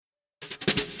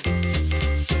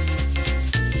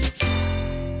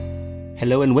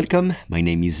Hello and welcome. My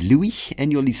name is Louis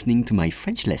and you're listening to my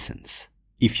French lessons.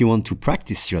 If you want to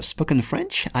practice your spoken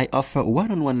French, I offer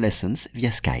one-on-one lessons via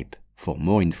Skype. For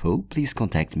more info, please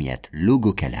contact me at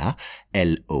logokala,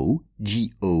 LOGOKALA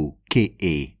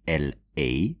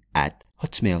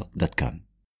 @hotmail.com.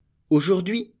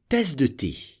 Aujourd'hui, tasse de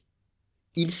thé.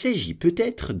 Il s'agit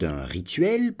peut-être d'un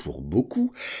rituel pour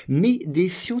beaucoup, mais des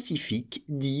scientifiques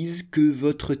disent que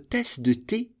votre tasse de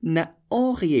thé n'a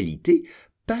en réalité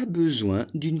pas besoin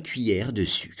d'une cuillère de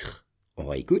sucre. On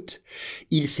réécoute.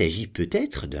 Il s'agit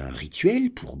peut-être d'un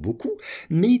rituel pour beaucoup,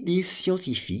 mais des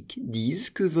scientifiques disent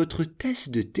que votre tasse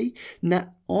de thé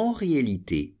n'a en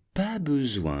réalité pas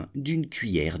besoin d'une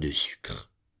cuillère de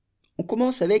sucre. On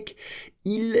commence avec «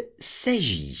 il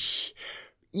s'agit ».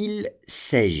 Il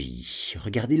s'agit.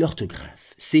 Regardez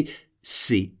l'orthographe. C'est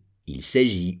 « il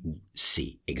s'agit » ou «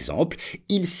 c'est ». Exemple,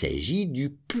 il s'agit du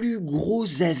plus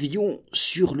gros avion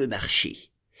sur le marché.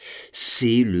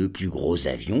 C'est le plus gros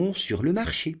avion sur le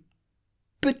marché.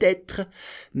 Peut-être,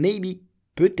 maybe,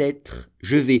 peut-être,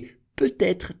 je vais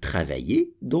peut-être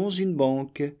travailler dans une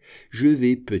banque. Je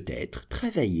vais peut-être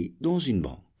travailler dans une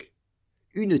banque.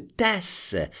 Une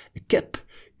tasse, cup,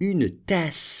 une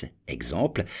tasse.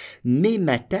 Exemple, mets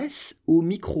ma tasse au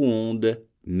micro-ondes.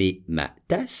 Mets ma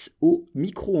tasse au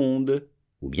micro-ondes.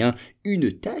 Ou bien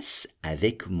une tasse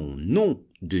avec mon nom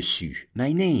dessus.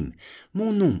 My name,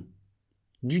 mon nom.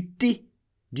 Du thé,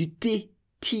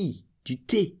 tea, du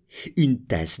thé. Une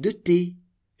tasse de thé,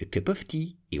 a cup of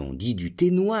tea. Et on dit du thé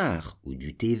noir ou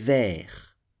du thé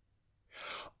vert.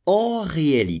 En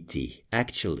réalité,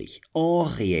 actually, en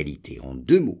réalité, en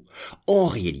deux mots, en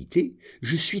réalité,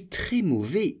 je suis très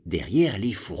mauvais derrière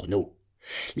les fourneaux.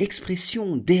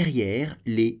 L'expression derrière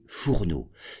les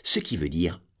fourneaux, ce qui veut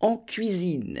dire en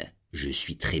cuisine. Je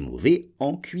suis très mauvais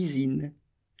en cuisine.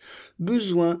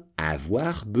 Besoin,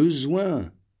 avoir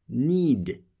besoin,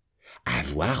 need,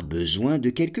 avoir besoin de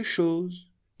quelque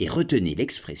chose. Et retenez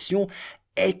l'expression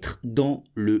être dans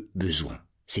le besoin,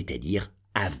 c'est-à-dire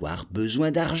avoir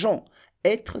besoin d'argent,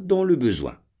 être dans le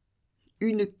besoin.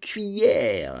 Une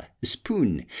cuillère,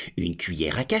 spoon, une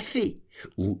cuillère à café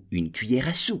ou une cuillère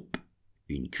à soupe.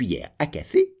 Une cuillère à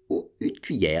café ou une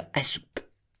cuillère à soupe.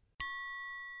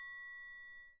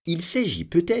 Il s'agit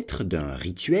peut-être d'un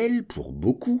rituel pour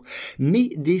beaucoup, mais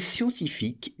des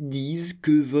scientifiques disent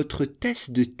que votre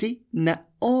tasse de thé n'a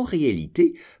en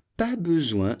réalité pas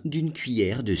besoin d'une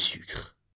cuillère de sucre.